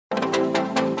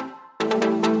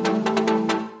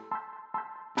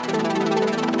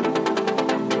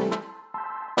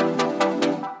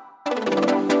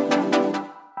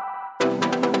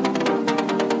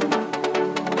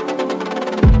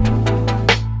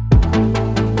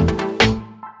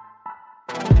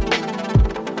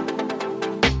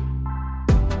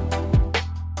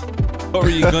What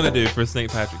were you going to do for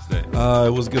St. Patrick's Day? I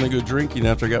was going to go drinking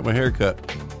after I got my hair cut.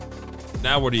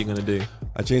 Now what are you going to do?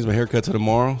 I changed my haircut to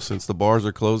tomorrow since the bars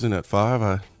are closing at 5.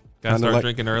 I Gotta start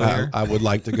drinking earlier? I would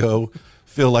like to go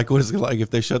feel like what it's like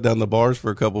if they shut down the bars for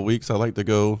a couple of weeks. I like to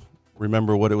go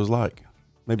remember what it was like.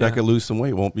 Maybe I could lose some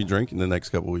weight. Won't be drinking the next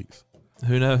couple of weeks.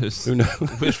 Who knows? Who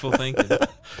knows? Wishful thinking.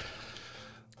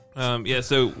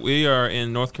 So we are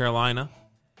in North Carolina,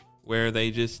 where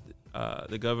they just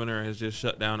the governor has just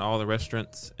shut down all the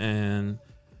restaurants and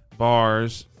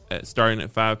bars starting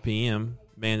at 5 p.m.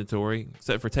 mandatory,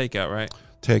 except for takeout, right?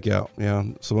 Takeout, yeah.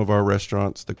 Some of our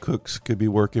restaurants, the cooks could be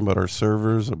working, but our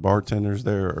servers, the bartenders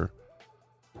they're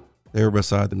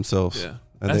beside themselves. Yeah.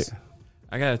 And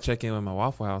I got to check in with my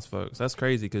Waffle House folks. That's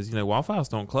crazy because, Waffle House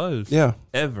don't close. Yeah.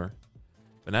 Ever.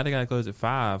 But now they got to close at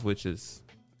 5, which is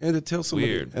and to tell somebody,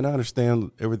 weird. And I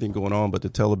understand everything going on, but to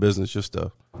tell a business just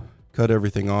to cut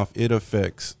everything off, it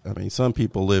affects, some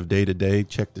people live day to day,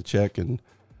 check to check, and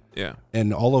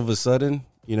all of a sudden,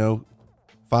 5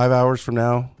 hours from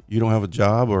now, you don't have a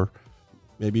job, or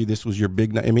maybe this was your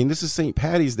big night. This is St.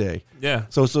 Patty's Day. Yeah.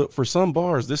 So for some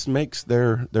bars, this makes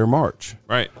their March.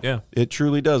 Right, yeah. It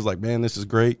truly does. Like, man, this is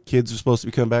great. Kids are supposed to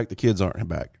be coming back. The kids aren't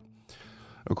back.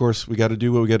 Of course, we got to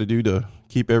do what we got to do to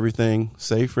keep everything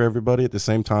safe for everybody. At the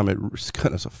same time, it's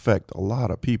going to affect a lot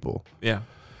of people. Yeah.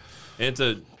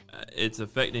 It's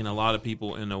affecting a lot of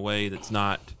people in a way that's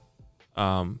not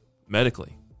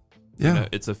medically. Yeah.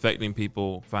 It's affecting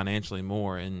people financially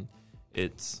more, and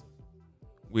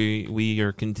we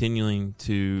are continuing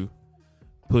to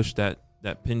push that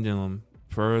pendulum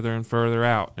further and further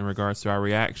out in regards to our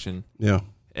reaction. Yeah.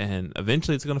 And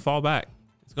eventually it's going to fall back.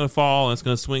 It's going to fall and it's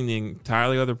going to swing the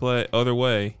entirely other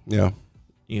way. Yeah.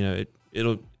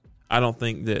 I don't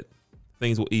think that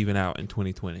things will even out in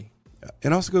 2020.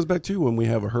 It also goes back to when we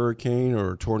have a hurricane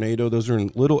or a tornado. Those are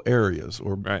in little areas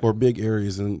or big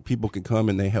areas, and people can come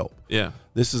and they help. Yeah.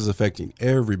 This is affecting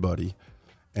everybody.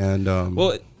 And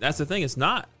that's the thing. It's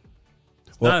not.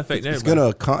 It's not affecting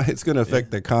everybody. It's gonna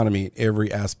affect the economy in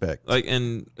every aspect.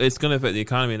 And it's gonna affect the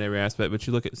economy in every aspect. But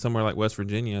you look at somewhere like West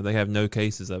Virginia, they have no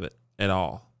cases of it at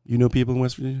all. You know people in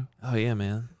West Virginia? Oh yeah,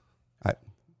 man.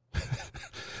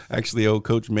 Actually, old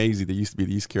Coach Maisie, that used to be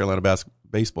the East Carolina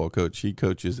baseball coach, he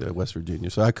coaches at West Virginia.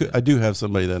 So I do have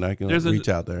somebody that I can reach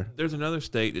out there. There's another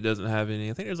state that doesn't have any.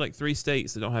 I think there's like 3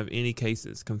 states that don't have any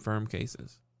cases, confirmed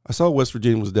cases. I saw West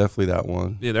Virginia was definitely that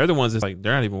one. Yeah, they're the ones that's like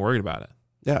they're not even worried about it.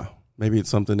 Yeah, maybe it's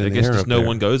something in I the guess air just up no there.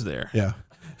 one goes there. Yeah.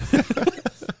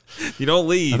 You don't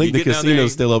leave. I think the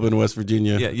casino's still up in West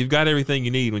Virginia. Yeah, you've got everything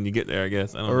you need when you get there, I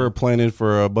guess. We're planning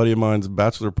for a buddy of mine's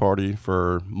bachelor party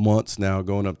for months now,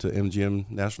 going up to MGM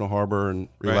National Harbor and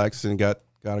relaxing. Got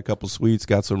a couple suites,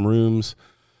 got some rooms,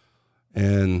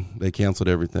 and they canceled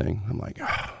everything. I'm like,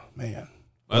 man.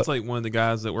 Well, that's like one of the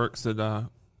guys that works with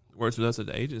us at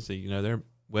the agency. Their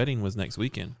wedding was next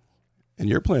weekend. And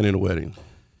you're planning a wedding.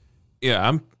 Yeah,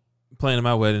 I'm planning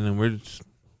my wedding, and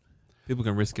people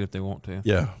can risk it if they want to.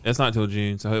 Yeah. It's not till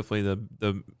June, so hopefully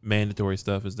the mandatory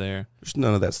stuff is there. There's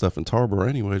none of that stuff in Tarboro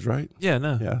anyways, right? Yeah,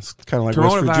 no. Yeah, it's kind of like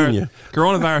West Virginia.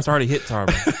 Coronavirus already hit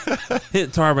Tarboro.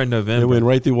 Hit Tarboro in November. They went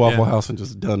right through Waffle House and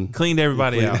just done. Cleaned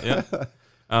everybody out, yeah.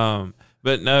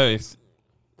 But no,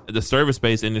 the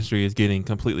service-based industry is getting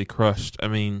completely crushed.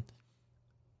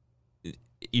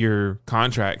 Your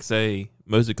contracts say,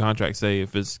 most of the contracts say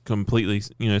if it's completely,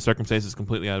 circumstances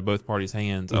completely out of both parties'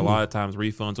 hands, a lot of times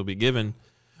refunds will be given,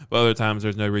 but other times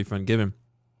there's no refund given.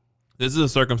 This is a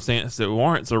circumstance that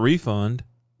warrants a refund,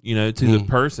 to the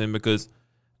person because,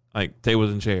 like,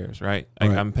 tables and chairs, right?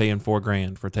 Like, I'm paying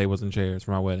 $4,000 for tables and chairs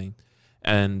for my wedding,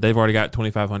 and they've already got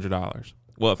 $2,500.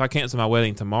 Well, if I cancel my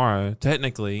wedding tomorrow,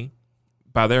 technically,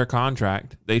 by their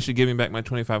contract, they should give me back my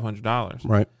 $2,500.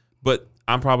 Right. But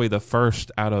I'm probably the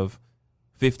first out of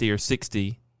 50 or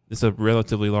 60. It's a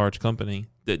relatively large company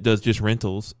that does just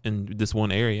rentals in this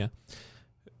one area.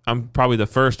 I'm probably the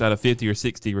first out of 50 or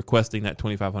 60 requesting that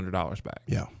 $2,500 back.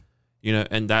 Yeah.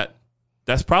 And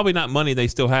that's probably not money they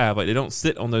still have. Like, they don't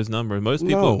sit on those numbers. Most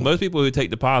people who take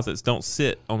deposits don't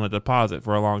sit on a deposit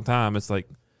for a long time. It's like,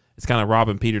 it's kind of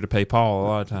robbing Peter to pay Paul a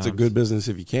lot of times. It's a good business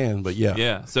if you can, but yeah.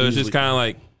 Yeah. So it's just kind of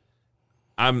like,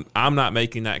 I'm not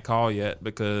making that call yet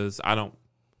because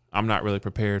I'm not really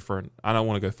prepared I don't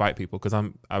want to go fight people because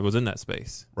I was in that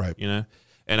space. Right.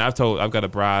 And I've got a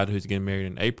bride who's getting married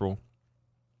in April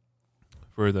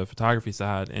for the photography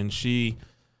side. And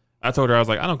I told her, I was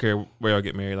like, I don't care where y'all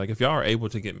get married. Like, if y'all are able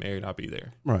to get married, I'll be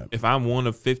there. Right. If I'm one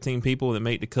of 15 people that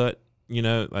make the cut, and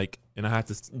I have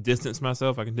to distance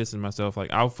myself, I can distance myself.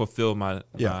 Like, I'll fulfill my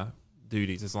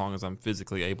duties as long as I'm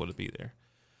physically able to be there.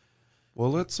 Well,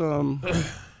 let's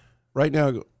right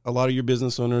now, a lot of your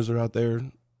business owners are out there.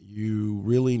 You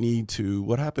really need to,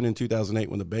 what happened in 2008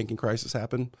 when the banking crisis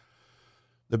happened?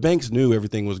 The banks knew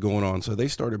everything was going on, so they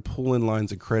started pulling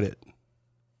lines of credit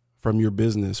from your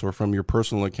business or from your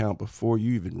personal account before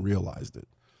you even realized it.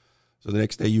 So the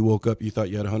next day you woke up, you thought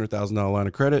you had a $100,000 line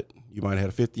of credit. You might have had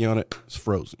a 50 on it. It's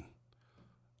frozen.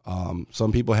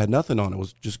 Some people had nothing on it. It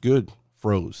was just good,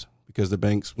 froze, because the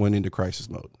banks went into crisis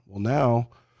mode. Well, now,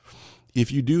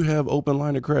 if you do have open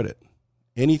line of credit,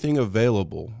 anything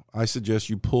available, I suggest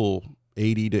you pull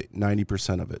 80 to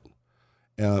 90% of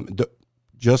it.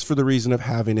 Just for the reason of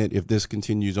having it, if this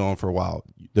continues on for a while,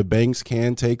 the banks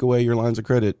can take away your lines of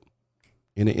credit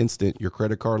in an instant, your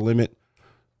credit card limit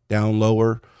down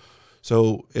lower.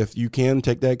 So if you can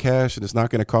take that cash and it's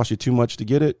not going to cost you too much to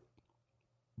get it,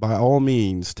 by all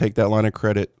means, take that line of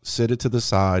credit, sit it to the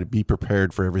side, be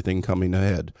prepared for everything coming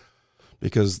ahead.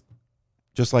 Because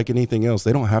just like anything else,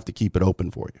 they don't have to keep it open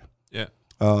for you.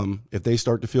 Yeah. If they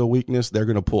start to feel weakness, they're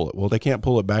going to pull it. Well, they can't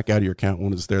pull it back out of your account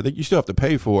when it's there. You still have to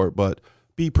pay for it, but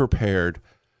be prepared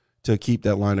to keep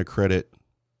that line of credit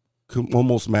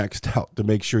almost maxed out to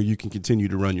make sure you can continue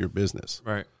to run your business.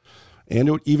 Right.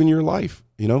 And even your life.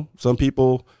 You know, some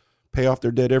people pay off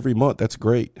their debt every month. That's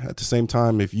great. At the same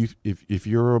time, if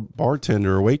you're a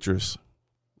bartender or waitress,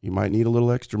 you might need a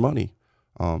little extra money.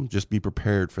 Just be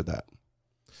prepared for that.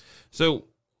 So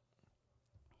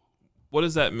what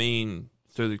does that mean?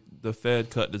 So the Fed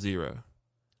cut to zero.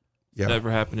 Yeah.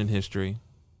 Never happened in history,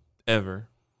 ever.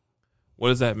 What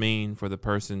does that mean for the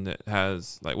person that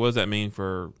has, like, what does that mean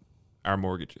for our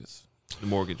mortgages, the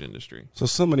mortgage industry? So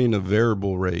somebody in a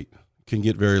variable rate can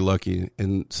get very lucky,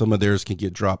 and some of theirs can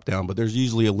get dropped down, but there's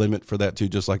usually a limit for that too,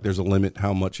 just like there's a limit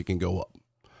how much it can go up.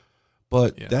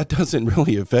 But that doesn't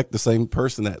really affect the same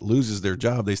person that loses their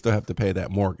job. They still have to pay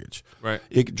that mortgage. Right.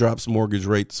 It drops mortgage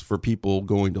rates for people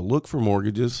going to look for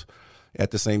mortgages.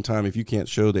 At the same time, if you can't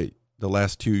show that the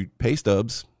last two pay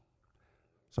stubs,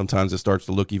 sometimes it starts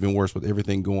to look even worse with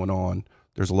everything going on.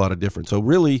 There's a lot of difference. So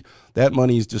really, that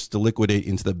money is just to liquidate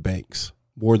into the banks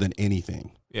more than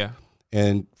anything. Yeah.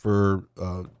 And for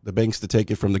the banks to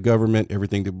take it from the government,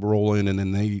 everything to roll in, and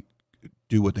then they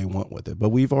do what they want with it. But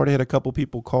we've already had a couple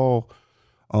people call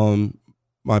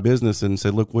my business and say,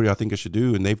 look, what do I think I should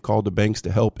do? And they've called the banks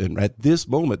to help. And at this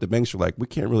moment, the banks are like, we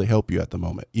can't really help you at the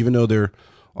moment, even though they're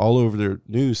all over their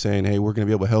news saying, hey, we're going to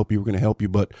be able to help you. We're going to help you.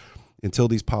 But until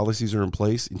these policies are in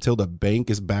place, until the bank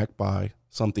is backed by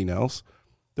something else,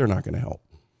 they're not going to help.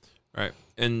 Right.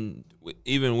 And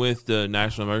even with the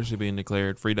national emergency being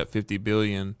declared, freed up $50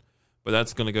 billion, but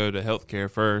that's going to go to healthcare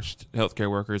first, healthcare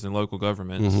workers and local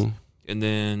governments. Mm-hmm. And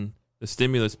then the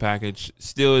stimulus package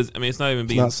still is, I mean, it's not even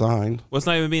being not signed. Well, it's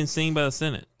not even being seen by the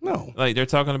Senate. No. Like, they're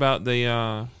talking about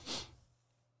the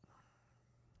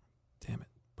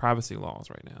privacy laws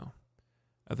right now,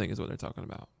 I think is what they're talking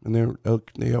about. And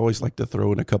they always like to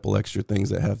throw in a couple extra things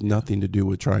that have nothing to do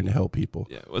with trying to help people.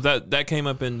 Yeah, well, that came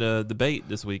up in the debate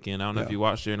this weekend. I don't know if you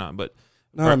watched it or not, but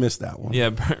no, I missed that one.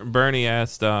 Yeah, Bernie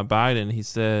asked Biden. He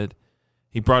said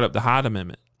he brought up the Hyde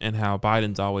Amendment and how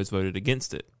Biden's always voted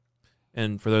against it.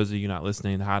 And for those of you not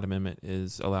listening, the Hyde Amendment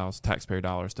allows taxpayer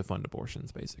dollars to fund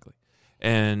abortions, basically.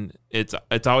 And it's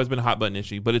always been a hot button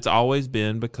issue, but it's always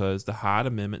been because the Hyde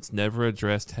Amendment's never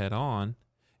addressed head on.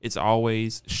 It's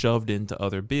always shoved into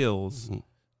other bills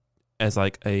as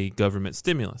like a government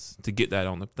stimulus to get that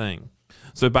on the thing.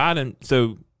 So Biden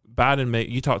made,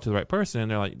 you talk to the right person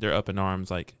and they're up in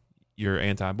arms like you're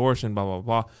anti-abortion, blah, blah,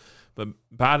 blah. But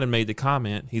Biden made the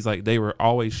comment, he's like, they were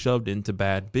always shoved into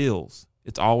bad bills.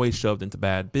 It's always shoved into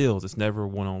bad bills. It's never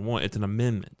one-on-one. It's an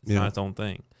amendment. It's not its own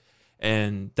thing.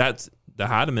 And the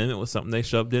Hyde Amendment was something they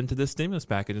shoved into this stimulus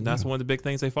package, and that's one of the big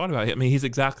things they fought about. I mean, he's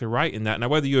exactly right in that. Now,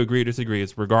 whether you agree or disagree,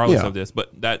 it's regardless of this,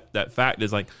 but that fact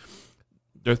is like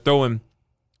they're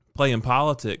playing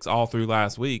politics all through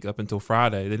last week up until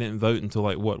Friday. They didn't vote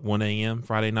until 1 a.m.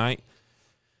 Friday night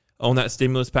on that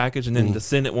stimulus package, and then the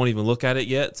Senate won't even look at it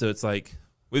yet. So it's like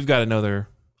we've got another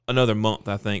month,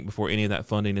 I think, before any of that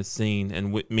funding is seen.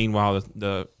 And meanwhile,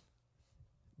 the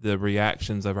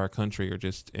reactions of our country are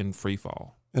just in free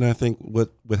fall. And I think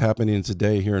what happening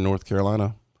today here in North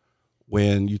Carolina,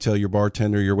 when you tell your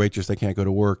bartender, your waitress, they can't go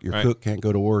to work, your cook can't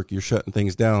go to work, you're shutting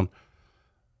things down.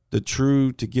 To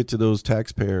get to those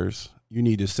taxpayers, you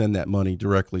need to send that money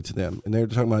directly to them. And they're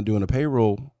talking about doing a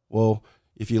payroll. Well,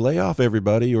 if you lay off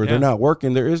everybody or they're not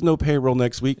working, there is no payroll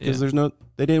next week because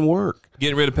they didn't work.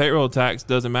 Getting rid of payroll tax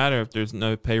doesn't matter if there's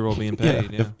no payroll being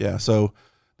paid. So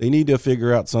they need to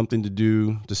figure out something to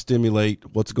do to stimulate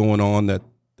what's going on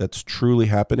that's truly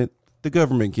happening. The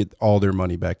government get all their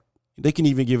money back. They can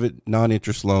even give it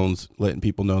non-interest loans, letting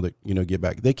people know that, get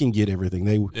back. They can get everything.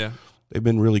 They've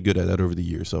been really good at that over the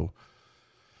years. So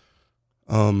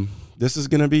this is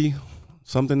going to be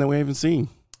something that we haven't seen.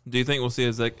 Do you think we'll see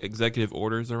executive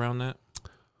orders around that?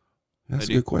 That's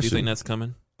a good question. Do you think that's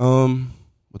coming?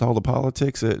 With all the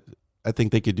politics, I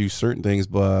think they could do certain things,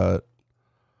 but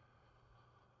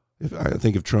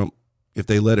if Trump, if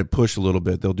they let it push a little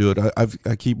bit, they'll do it.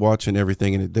 I keep watching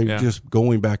everything, and they're just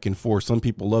going back and forth. Some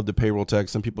people love the payroll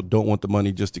tax. Some people don't want the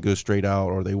money just to go straight out,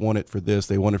 or they want it for this,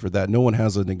 they want it for that. No one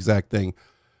has an exact thing.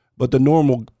 But the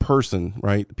normal person,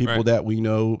 right, people that we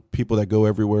know, people that go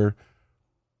everywhere,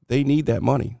 they need that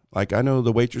money. Like I know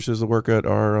the waitresses that work at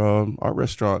our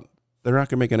restaurant, they're not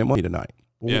going to make any money tonight.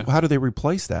 Well, how do they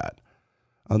replace that?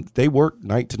 They work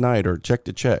night to night or check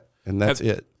to check, and that's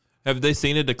it. Have they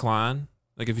seen a decline?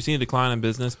 Like, have you seen a decline in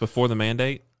business before the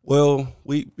mandate? Well,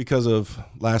 because of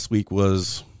last week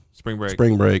was spring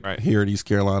break here at East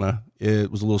Carolina.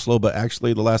 It was a little slow, but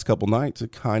actually the last couple nights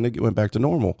it kind of went back to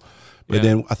normal. But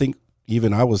then I think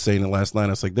even I was saying it last night. I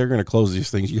was like, they're going to close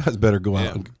these things. You guys better go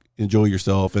out and enjoy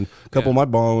yourself. And a couple of my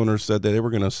bar owners said that they were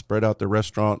going to spread out their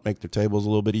restaurant, make their tables a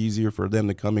little bit easier for them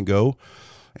to come and go.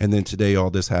 And then today all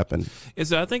this happened. Yeah,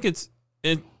 so I think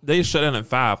they shut down at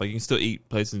 5. Like you can still eat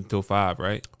places until 5,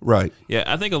 right? Right. Yeah,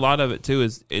 I think a lot of it too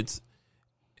is it's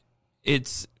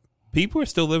people are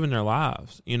still living their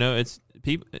lives. It's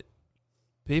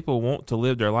people want to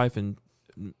live their life, and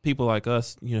people like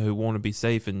us, who want to be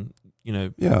safe and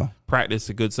practice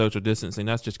a good social distancing.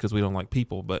 That's just because we don't like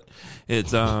people, but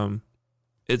it's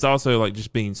also like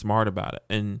just being smart about it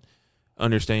and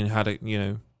understanding how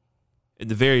to at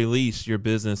the very least, your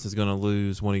business is going to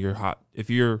lose one of your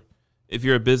if you're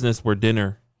a business where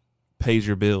dinner pays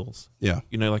your bills. Yeah.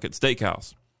 Like at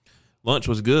steakhouse. Lunch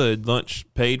was good.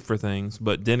 Lunch paid for things,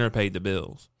 but dinner paid the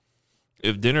bills.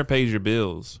 If dinner pays your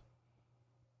bills,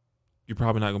 you're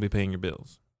probably not going to be paying your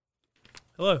bills.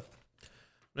 Hello.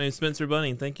 My name is Spencer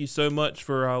Bunning. Thank you so much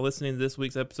for listening to this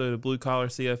week's episode of Blue Collar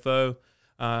CFO.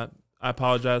 I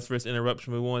apologize for this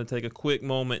interruption. We want to take a quick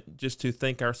moment just to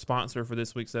thank our sponsor for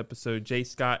this week's episode, J.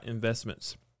 Scott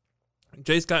Investments.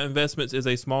 J. Scott Investments is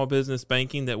a small business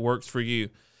banking that works for you.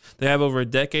 They have over a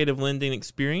decade of lending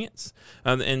experience,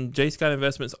 and J. Scott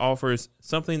Investments offers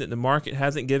something that the market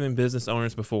hasn't given business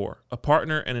owners before, a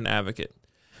partner and an advocate.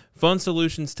 Fund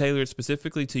solutions tailored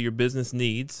specifically to your business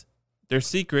needs. Their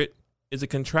secret is a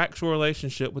contractual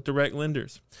relationship with direct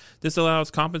lenders. This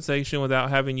allows compensation without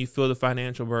having you feel the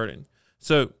financial burden.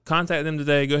 So contact them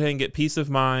today. Go ahead and get peace of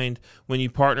mind when you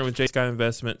partner with J. Scott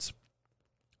Investments.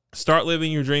 Start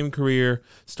living your dream career.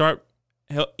 Start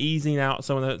easing out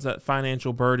some of that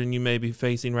financial burden you may be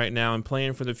facing right now and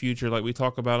plan for the future like we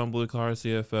talk about on Blue Collar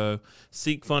CFO.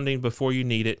 Seek funding before you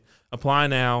need it. Apply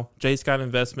now.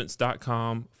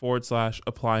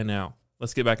 jscottinvestments.com/apply now.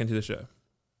 Let's get back into the show.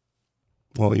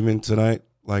 Well, even tonight,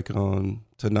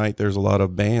 tonight, there's a lot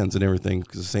of bands and everything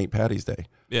because of St. Patty's Day.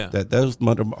 Yeah. That those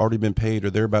might have already been paid or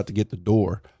they're about to get the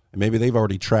door. And maybe they've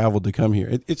already traveled to come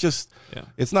here. It's just,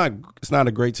 it's not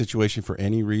a great situation for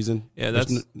any reason. Yeah,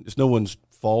 it's no one's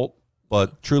fault,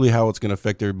 but truly how it's going to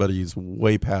affect everybody is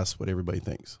way past what everybody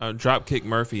thinks. Dropkick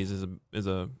Murphys is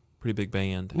a pretty big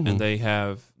band, and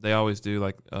they always do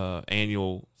like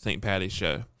annual St. Patty's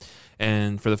show,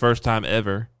 and for the first time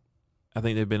ever, I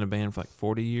think they've been a band for like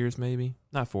 40 years, maybe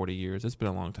not 40 years. It's been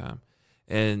a long time,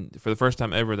 and for the first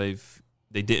time ever, they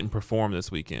didn't perform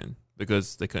this weekend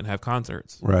because they couldn't have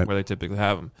concerts where they typically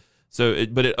have them. So,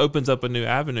 but it opens up a new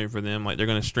avenue for them. Like they're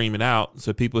going to stream it out,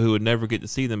 so people who would never get to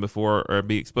see them before or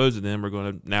be exposed to them are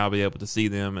going to now be able to see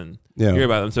them and hear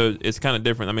about them. So it's kind of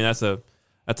different. I mean, that's a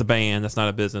band. That's not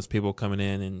a business. People coming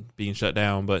in and being shut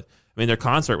down. But I mean, their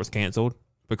concert was canceled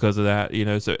because of that.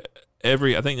 So I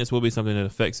think this will be something that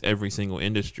affects every single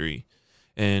industry.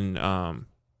 And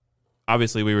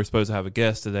obviously, we were supposed to have a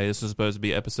guest today. This was supposed to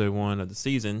be episode 1 of the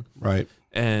season, right?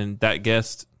 And that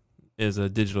guest is a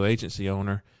digital agency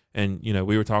owner. And,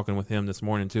 we were talking with him this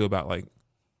morning, too, about, like,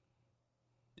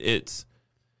 it's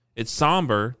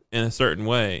somber in a certain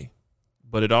way,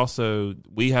 but it also,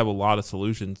 we have a lot of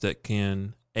solutions that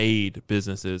can aid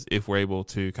businesses if we're able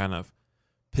to kind of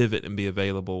pivot and be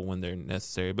available when they're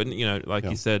necessary. But, like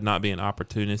you said, not being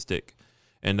opportunistic.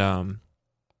 And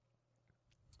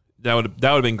that would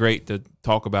have been great to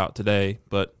talk about today,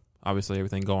 but obviously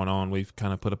everything going on, we've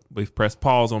kind of we've pressed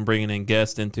pause on bringing in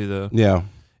guests into the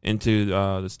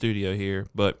studio here,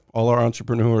 but all our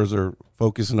entrepreneurs are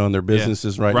focusing on their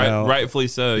businesses right now. Rightfully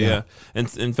so, yeah.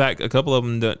 And in fact, a couple of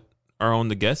them that are on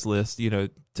the guest list,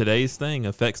 today's thing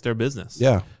affects their business.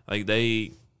 Yeah. Like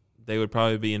they would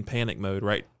probably be in panic mode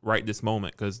right this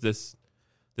moment because this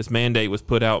this mandate was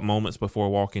put out moments before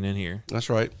walking in here.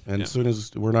 That's right. And as soon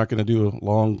as we're not going to do a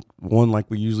long one like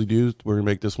we usually do, we're going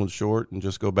to make this one short and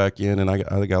just go back in. And I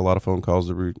got a lot of phone calls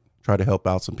to try to help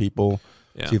out some people,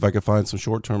 see if I could find some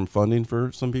short-term funding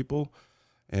for some people,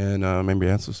 and maybe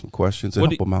answer some questions and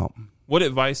help them out. What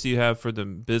advice do you have for the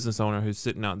business owner who's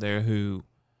sitting out there who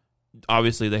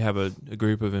obviously they have a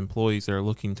group of employees that are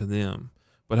looking to them,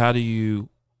 but how do you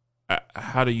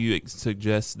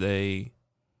suggest they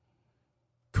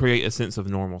create a sense of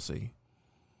normalcy?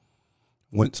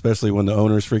 Especially when the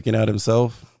owner's freaking out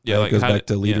himself. Yeah, it goes back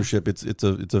to leadership. Yeah.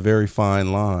 It's a very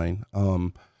fine line.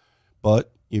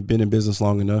 But you've been in business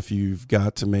long enough. You've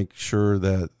got to make sure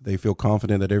that they feel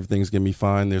confident that everything's going to be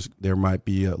fine. There might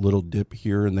be a little dip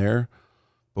here and there,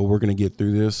 but we're going to get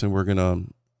through this, and we're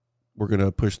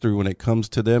gonna push through. When it comes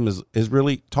to them, is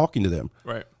really talking to them.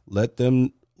 Right. Let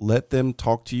them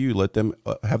talk to you. Let them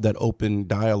have that open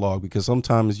dialogue, because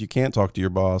sometimes you can't talk to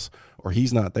your boss or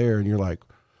he's not there, and you're like,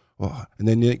 well, and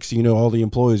then next you know all the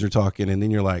employees are talking, and then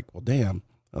you're like, well, damn,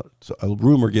 so a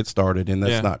rumor gets started, and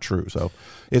that's not true. So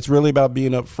it's really about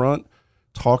being up front,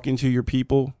 talking to your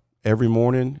people every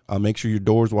morning. Make sure your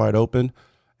door's wide open,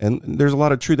 and there's a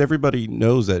lot of truth. Everybody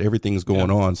knows that everything's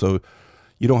going on, so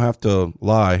you don't have to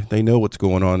lie. They know what's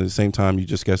going on. At the same time, you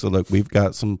just got to say, look, we've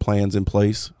got some plans in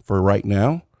place for right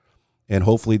now, and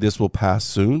hopefully this will pass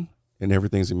soon, and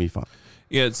everything's gonna be fine.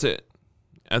 Yeah,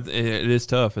 it is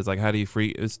tough. It's like, how do you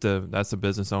freak? That's the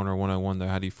business owner 101 though.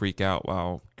 How do you freak out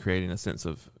while creating a sense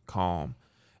of calm?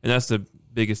 And that's the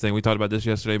biggest thing. We talked about this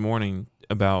yesterday morning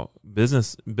about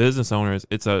business owners.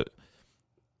 It's an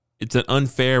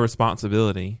unfair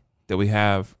responsibility that we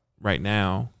have right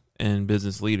now, and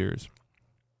business leaders,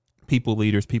 people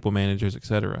managers,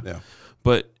 etc. Yeah.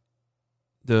 But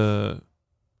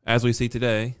as we see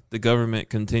today, the government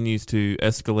continues to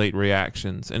escalate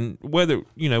reactions, and whether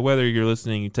you're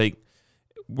listening,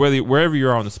 wherever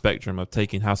you're on the spectrum of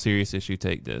taking how serious you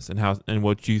take this and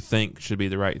what you think should be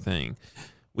the right thing,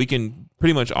 we can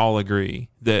pretty much all agree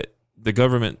that the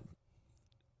government,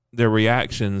 their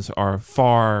reactions are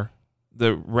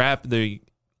the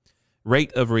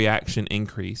rate of reaction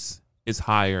increase is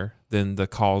higher than the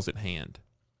cause at hand.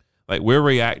 Like, we're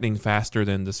reacting faster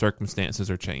than the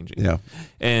circumstances are changing. Yeah.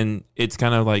 And it's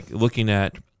kind of like looking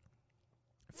at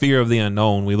fear of the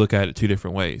unknown. We look at it two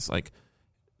different ways. Like,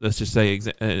 let's just say,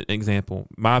 example,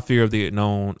 my fear of the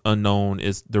unknown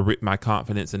is my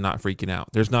confidence in not freaking out.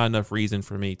 There's not enough reason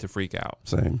for me to freak out.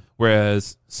 Same.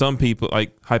 Whereas some people,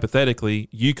 like, hypothetically,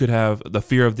 you could have the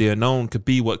fear of the unknown could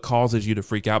be what causes you to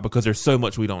freak out because there's so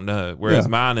much we don't know. Whereas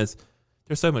mine is,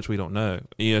 there's so much we don't know.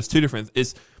 It's two different.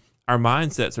 Our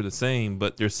mindsets are the same,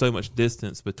 but there's so much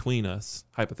distance between us.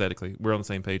 Hypothetically, we're on the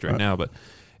same page right now, but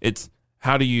it's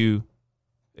how do you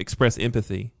express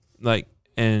empathy, like,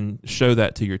 and show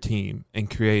that to your team and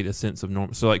create a sense of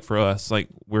normal. So, like, for us, like,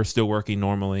 we're still working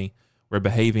normally, we're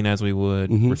behaving as we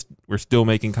would, we're still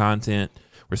making content,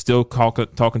 we're still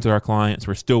talking to our clients,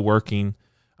 we're still working.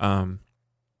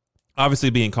 Obviously,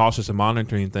 being cautious and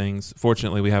monitoring things.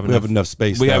 Fortunately, we have enough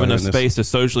space. We have enough space to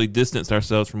socially distance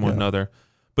ourselves from one another.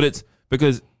 But it's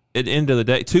because at the end of the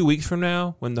day, 2 weeks from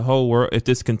now, when the whole world, if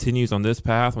this continues on this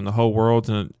path, when the whole world's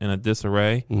in a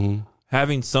disarray,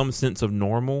 having some sense of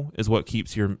normal is what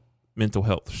keeps your mental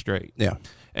health straight. Yeah.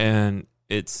 And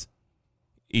it's,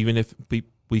 even if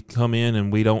we come in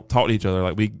and we don't talk to each other,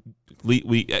 like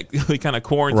we kind of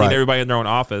quarantine everybody in their own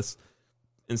office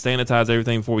and sanitize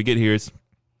everything before we get here, it's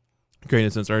creating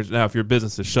a sense of urgency. Now, if your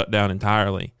business is shut down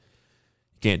entirely,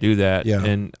 you can't do that. Yeah.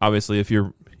 And obviously, if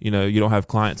you don't have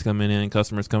clients coming in,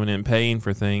 customers coming in, paying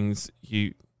for things,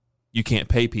 you can't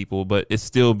pay people, but it's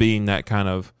still being that kind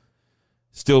of,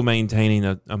 still maintaining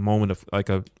a moment of like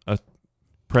a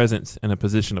presence and a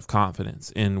position of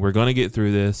confidence. And we're going to get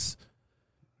through this.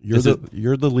 You're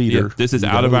the leader. Yeah, this is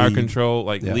out of our control,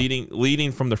 like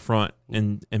leading from the front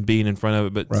and being in front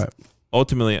of it. But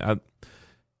ultimately,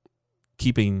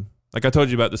 keeping, like I told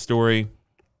you about the story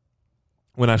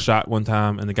when I shot one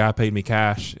time and the guy paid me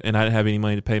cash and I didn't have any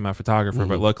money to pay my photographer,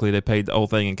 but luckily they paid the whole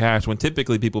thing in cash when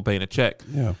typically people pay in a check.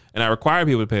 Yeah. And I require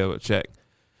people to pay with a check.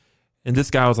 And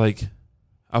this guy was like,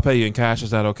 I'll pay you in cash.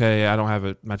 Is that okay? I don't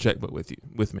have my checkbook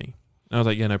with me. And I was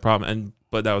like, yeah, no problem.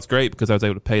 But that was great because I was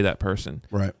able to pay that person.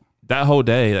 Right. That whole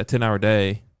day, that 10-hour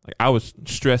day, like, I was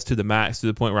stressed to the max, to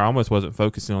the point where I almost wasn't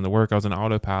focusing on the work. I was in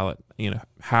autopilot,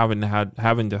 having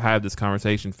to have this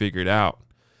conversation figured out.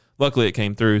 Luckily, it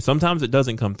came through. Sometimes it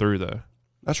doesn't come through, though.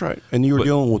 That's right. And you're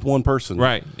dealing with one person.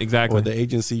 Right, exactly. Or the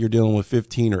agency, you're dealing with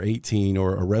 15 or 18,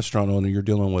 or a restaurant owner, you're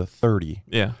dealing with 30.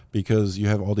 Yeah. Because you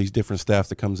have all these different staff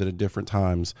that comes in at different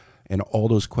times, and all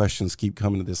those questions keep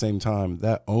coming at the same time.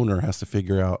 That owner has to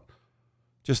figure out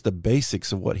just the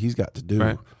basics of what he's got to do.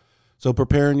 Right. So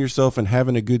preparing yourself and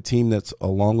having a good team that's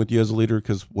along with you as a leader,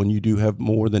 because when you do have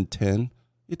more than 10,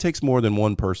 it takes more than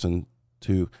one person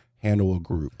to handle a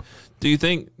group. Do you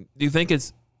think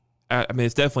it's, I mean,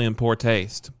 it's definitely in poor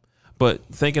taste, but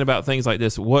thinking about things like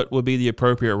this, what would be the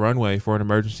appropriate runway for an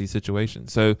emergency situation?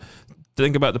 So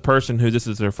think about the person who this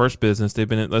is their first business.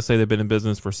 Let's say they've been in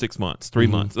business for 6 months, 3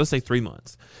 months. Let's say 3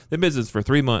 months. They're in business for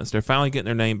 3 months. They're finally getting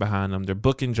their name behind them. They're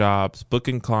booking jobs,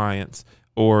 booking clients,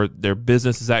 or their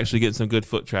business is actually getting some good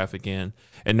foot traffic in.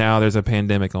 And now there's a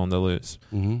pandemic on the loose.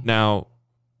 Now,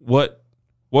 what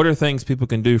are things people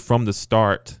can do from the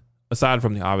start, aside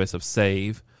from the obvious of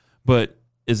save, but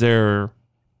are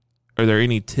there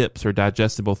any tips or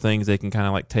digestible things they can kind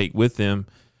of like take with them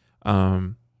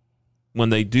when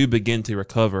they do begin to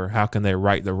recover? How can they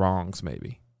right the wrongs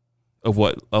maybe of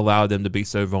what allowed them to be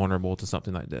so vulnerable to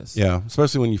something like this? Yeah,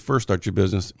 especially when you first start your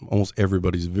business, almost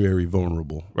everybody's very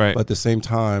vulnerable. Right. But at the same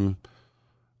time,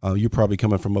 you're probably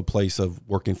coming from a place of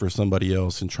working for somebody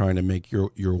else and trying to make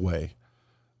your way.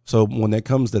 So when it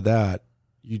comes to that,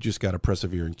 you just got to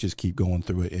persevere and just keep going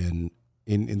through it. And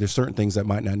there's certain things that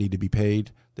might not need to be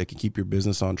paid that can keep your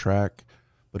business on track.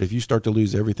 But if you start to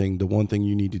lose everything, the one thing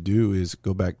you need to do is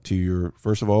go back to your,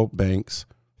 first of all, banks,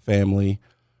 family,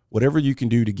 whatever you can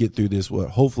do to get through this,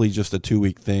 hopefully just a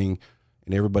 2-week thing.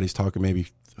 And everybody's talking maybe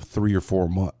 3 or 4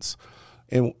 months.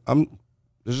 And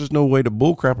there's just no way to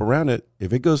bullcrap around it.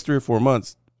 If it goes 3 or 4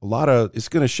 months, it's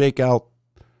going to shake out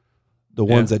the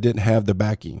ones that didn't have the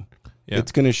backing. Yeah.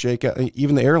 It's going to shake out.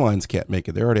 Even the airlines can't make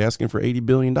it. They're already asking for $80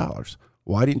 billion.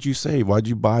 Why didn't you save? Why did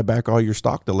you buy back all your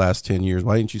stock the last 10 years?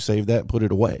 Why didn't you save that and put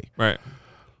it away? Right.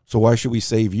 So why should we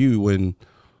save you when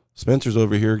Spencer's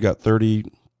over here got 30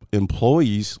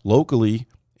 employees locally,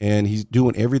 and he's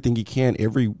doing everything he can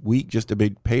every week just to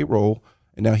make payroll,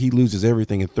 and now he loses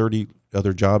everything and 30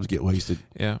 other jobs get wasted?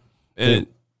 Yeah.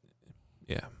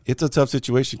 It's a tough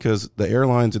situation because the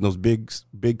airlines and those big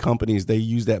companies, they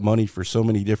use that money for so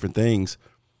many different things.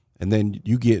 And then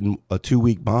you get in a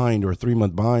 2-week bind or a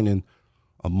 3-month bind, and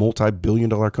a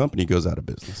multi-billion-dollar company goes out of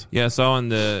business. Yeah, I saw in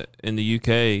the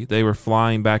UK they were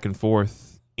flying back and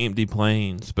forth empty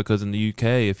planes because in the UK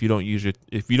if you don't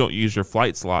use your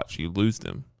flight slots, you lose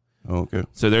them. Okay.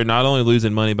 So they're not only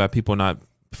losing money by people not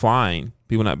flying,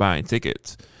 people not buying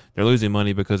tickets. They're losing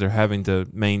money because they're having to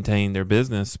maintain their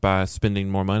business by spending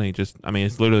more money.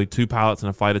 It's literally 2 pilots and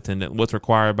a flight attendant. What's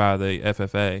required by the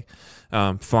FFA,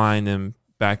 flying them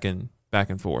back and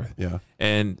forth. Yeah,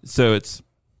 and so it's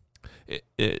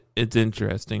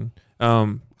interesting.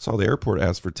 I saw the airport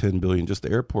ask for $10 billion, just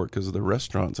the airport, because of the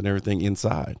restaurants and everything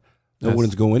inside. No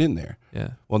one's going in there. Yeah.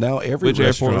 Well, now Which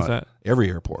airport is that? Every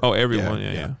airport. Oh, everyone.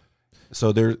 Yeah.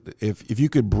 So if you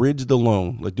could bridge the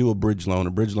loan, like do a bridge loan.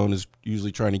 A bridge loan is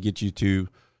usually trying to get you to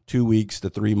 2 weeks to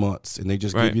 3 months, and they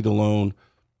just give you the loan,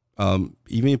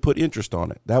 even put interest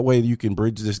on it. That way you can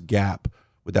bridge this gap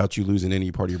without you losing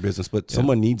any part of your business. But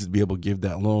someone needs to be able to give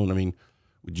that loan. I mean,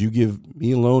 would you give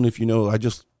me a loan if you know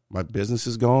my business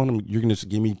is gone? I mean, you're going to just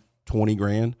give me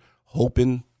 $20,000,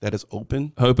 hoping that it's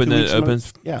open, hoping that it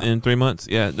opens in 3 months.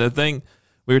 Yeah, the thing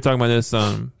we were talking about this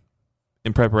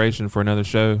in preparation for another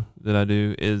show that I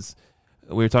do is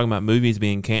we were talking about movies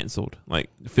being canceled,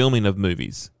 like filming of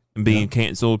movies being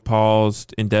canceled,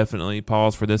 paused indefinitely,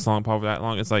 paused for this long, paused for that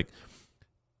long. It's like,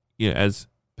 as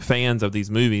fans of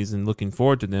these movies and looking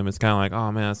forward to them, it's kind of like,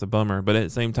 oh man, that's a bummer. But at the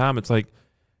same time, it's like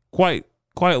quite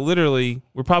literally,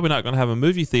 we're probably not going to have a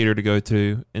movie theater to go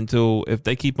to until, if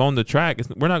they keep on the track,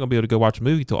 we're not going to be able to go watch a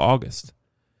movie till August.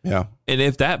 Yeah. And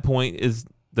if that point is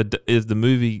the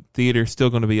movie theater still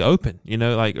going to be open,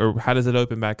 or how does it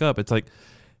open back up? It's like,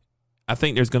 I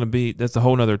think there's going to be, that's a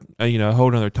whole nother, a whole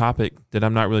nother topic that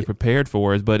I'm not really prepared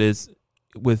for is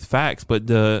with facts. But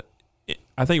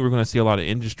I think we're going to see a lot of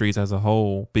industries as a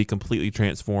whole be completely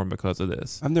transformed because of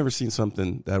this. I've never seen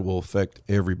something that will affect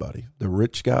everybody. The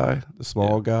rich guy, the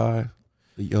small guy,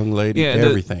 the young lady,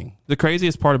 everything. The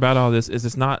craziest part about all this is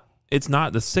it's not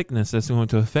the sickness that's going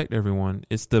to affect everyone.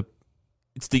 It's the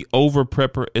over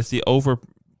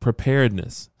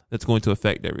preparedness that's going to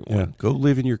affect everyone. Yeah, go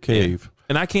live in your cave. Yeah.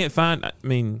 And I can't find,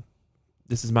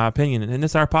 this is my opinion, and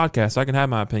this is our podcast, so I can have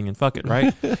my opinion. Fuck it,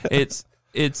 right? it's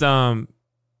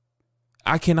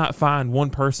I cannot find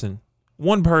one person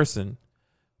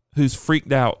who's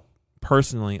freaked out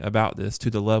personally about this to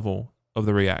the level of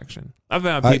the reaction. I've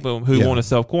had people who want to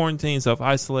self-quarantine,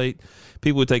 self-isolate,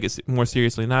 people who take it more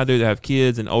seriously than I do, that have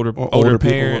kids and older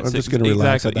parents. I'm just going to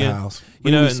relax at the house.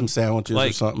 You know, some sandwiches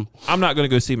or something. I'm not going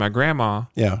to go see my grandma,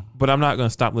 but I'm not going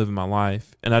to stop living my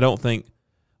life. And I don't think,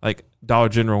 like, Dollar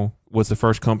General was the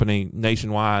first company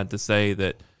nationwide to say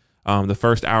that the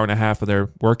first hour and a half of their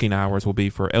working hours will be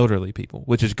for elderly people,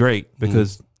 which is great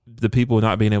because the people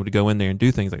not being able to go in there and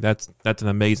do things like that's an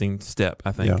amazing step,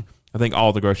 I think. Yeah. I think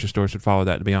all the grocery stores should follow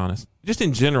that, to be honest. Just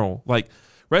in general, like,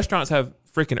 restaurants have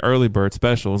freaking early bird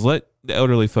specials. Let the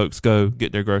elderly folks go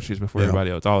get their groceries before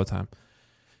everybody else all the time.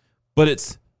 But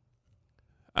it's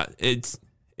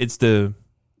the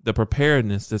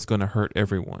preparedness that's going to hurt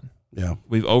everyone. Yeah,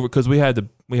 because we had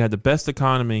the best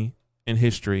economy in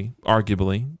history,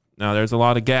 arguably. Now there's a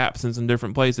lot of gaps in some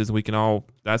different places. We can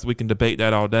debate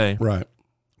that all day. Right.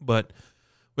 But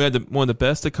we had one of the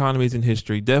best economies in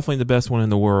history, definitely the best one in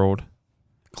the world.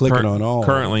 Clicking on all.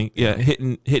 Currently,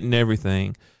 hitting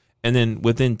everything. And then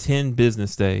within 10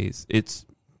 business days, it's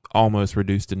almost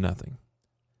reduced to nothing.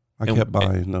 I kept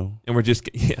buying, though. And we're just,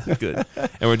 good.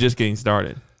 And we're just getting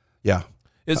started. Yeah.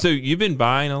 And so you've been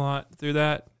buying a lot through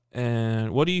that.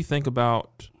 And what do you think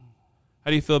about,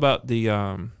 how do you feel about the,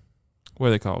 what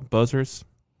are they called? Buzzers?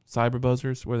 Cyber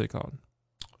buzzers? What are they called?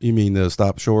 You mean the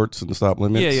stop shorts and the stop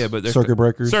limits? Yeah, but they're circuit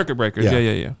breakers. Circuit breakers.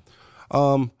 Yeah.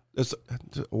 It's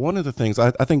one of the things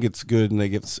I think it's good, and I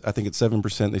think it's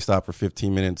 7%. They stop for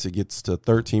 15 minutes. It gets to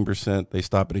 13%. They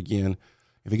stop it again.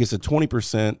 If it gets to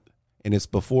 20% and it's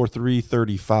before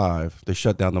 3:35, they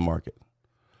shut down the market.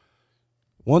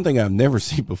 One thing I've never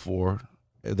seen before,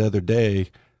 the other day,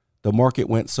 the market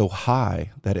went so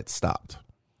high that it stopped.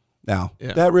 Now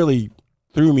that really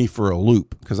threw me for a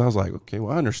loop because I was like, okay,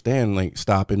 well, I understand like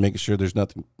stopping, making sure there's no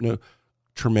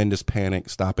tremendous panic,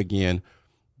 stop again.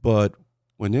 But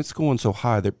when it's going so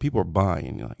high that people are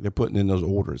buying, like they're putting in those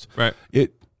orders. Right.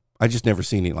 I just never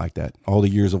seen it like that. All the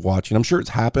years of watching. I'm sure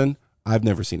it's happened. I've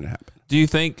never seen it happen. Do you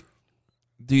think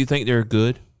they're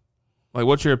good? Like,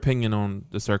 what's your opinion on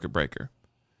the circuit breaker?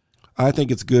 I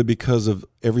think it's good because of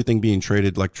everything being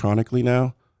traded electronically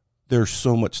now. There's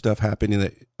so much stuff happening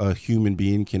that a human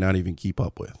being cannot even keep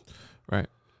up with. Right.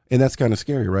 And that's kind of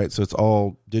scary, right? So it's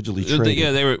all digitally traded.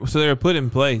 Yeah, they were put in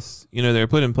place. You know, they were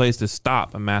put in place to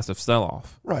stop a massive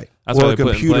sell-off. Right. That's why they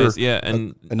put in place. Yeah,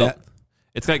 and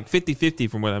it's like 50-50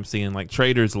 from what I'm seeing. Like,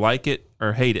 traders like it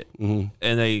or hate it. Mm-hmm.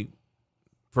 And they,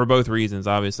 for both reasons,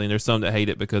 obviously. And there's some that hate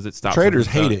it because it stops. Traders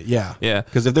hate it, yeah. Yeah.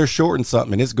 Because if they're shorting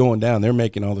something and it's going down, they're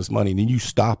making all this money, and then you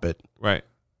stop it. Right.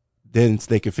 Then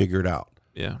they can figure it out.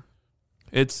 Yeah.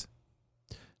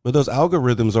 But those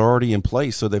algorithms are already in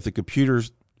place, so that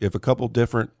if a couple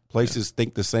different places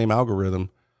think the same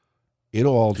algorithm,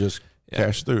 it'll all just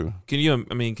cash through. Can you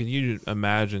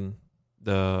imagine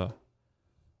the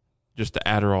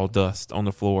Adderall dust on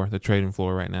the floor, the trading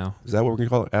floor right now? Is that what we're gonna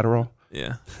call it, Adderall?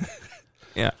 Yeah.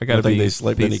 Yeah, I don't think they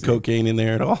slipped any cocaine in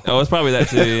there at all. Oh, it's probably that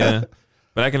too, yeah.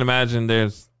 But I can imagine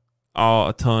there's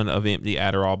a ton of empty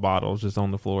Adderall bottles just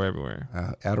on the floor everywhere.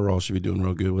 Adderall should be doing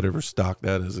real good, whatever stock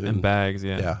that is in. In bags,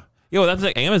 yeah. Yeah. Yo, that's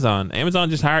like Amazon. Amazon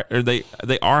just hired, or they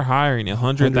are hiring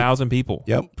 100,000 people.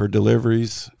 Yep, for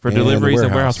deliveries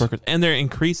and warehouse workers, and they're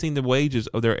increasing the wages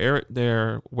of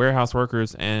their warehouse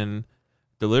workers and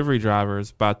delivery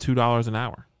drivers by $2 an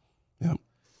hour. Yep.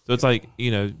 So it's like,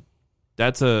 you know,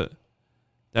 that's a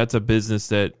business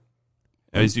that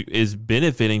is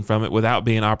benefiting from it without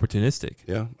being opportunistic.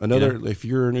 Yeah. If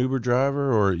you're an Uber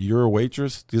driver or you're a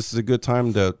waitress, this is a good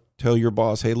time to tell your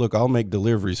boss, hey, look, I'll make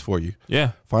deliveries for you.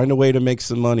 Yeah. Find a way to make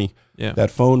some money. Yeah. That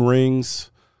phone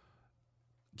rings,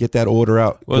 get that order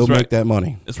out. Go make that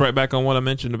money. It's right back on what I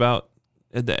mentioned about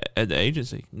at the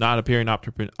agency, not appearing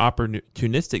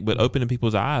opportunistic, but opening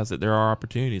people's eyes that there are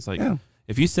opportunities. Like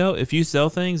if you sell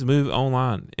things, move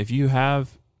online. If you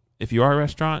are a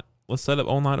restaurant, let's set up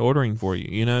online ordering for you.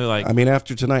 You know, like, I mean,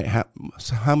 after tonight,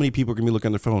 how many people are going to be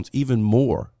looking at their phones? Even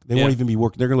more. They won't even be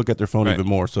working. They're going to look at their phone even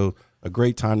more. So a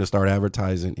great time to start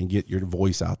advertising and get your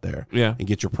voice out there. Yeah. And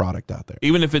get your product out there.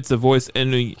 Even if it's the voice,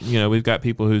 and we've got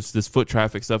people whose this foot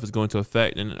traffic stuff is going to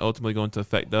affect and ultimately going to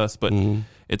affect us. But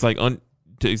it's like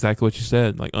to exactly what you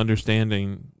said, like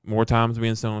understanding more time is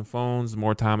being spent on phones,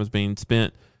 more time is being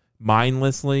spent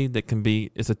mindlessly.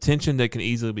 It's attention that can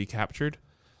easily be captured.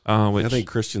 I think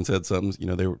Christian said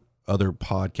something, other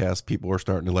podcast people are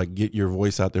starting to like get your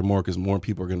voice out there more because more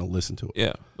people are going to listen to it.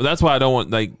 Yeah. But that's why I don't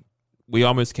want, like, we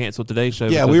almost canceled today's show.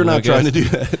 Yeah, we were not trying to do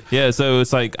that. Yeah. So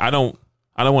it's like, I don't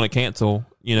want to cancel,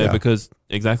 because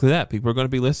exactly that. People are going to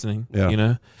be listening,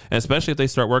 and especially if they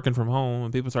start working from home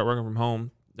and people start working from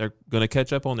home, they're going to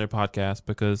catch up on their podcast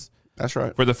because That's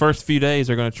right. For the first few days,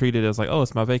 they're going to treat it as like, oh,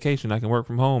 it's my vacation. I can work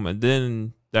from home. And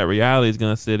then that reality is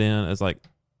going to sit in as like,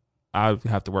 I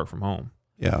have to work from home.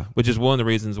 Yeah. Which is one of the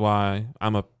reasons why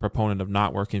I'm a proponent of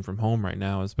not working from home right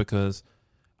now, is because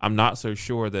I'm not so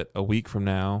sure that a week from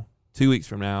now, 2 weeks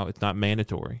from now, it's not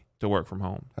mandatory to work from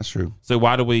home. That's true. So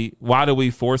why do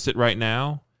we force it right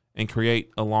now and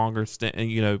create a longer stint,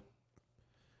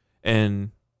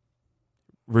 and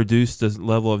reduce the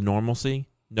level of normalcy,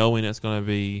 knowing it's going to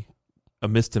be a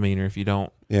misdemeanor if you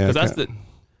don't? Yeah. Because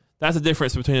that's the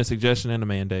difference between a suggestion and a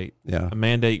mandate. Yeah. A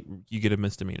mandate, you get a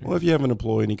misdemeanor. Well, if you have an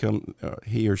employee and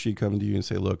he or she come to you and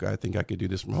say, look, I think I could do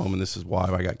this from home and this is why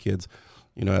I got kids,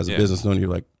 as a business owner, you're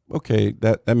like, okay,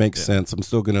 that makes sense. I'm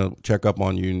still going to check up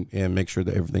on you and make sure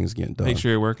that everything's getting done. Make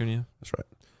sure you're working, yeah. That's right.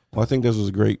 Well, I think this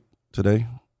was great today.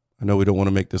 I know we don't want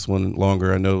to make this one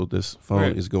longer. I know this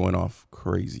phone is going off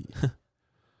crazy.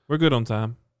 We're good on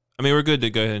time. I mean, we're good to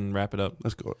go ahead and wrap it up.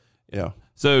 Let's go. Yeah.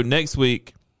 So next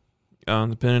week,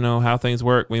 depending on how things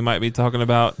work, we might be talking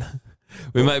about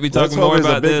more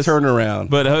about this turnaround.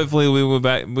 But hopefully we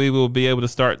will be able to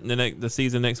start the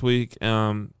season next week,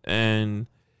 and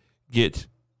get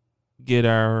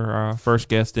our first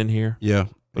guest in here. Yeah.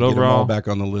 But overall, all back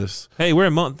on the list. Hey, we're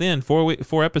a month in, 4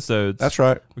 episodes. That's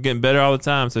right. We're getting better all the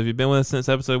time. So if you've been with us since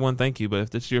episode 1, thank you. But if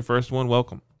this is your first one,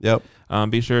 welcome. Yep.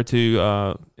 Be sure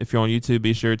to, if you're on YouTube,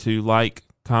 be sure to like,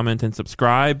 comment, and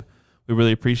subscribe. We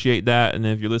really appreciate that. And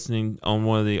if you're listening on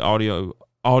one of the audio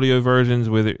versions,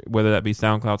 whether that be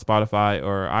SoundCloud, Spotify,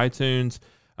 or iTunes,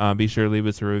 be sure to leave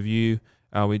us a review.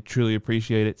 We truly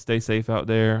appreciate it. Stay safe out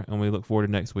there, and we look forward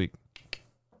to next week.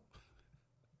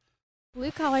 Blue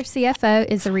Collar CFO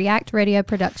is a React Radio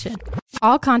production.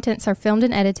 All contents are filmed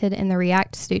and edited in the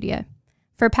React studio.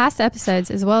 For past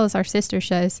episodes, as well as our sister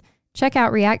shows, check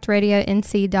out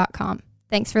reactradionc.com.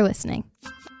 Thanks for listening.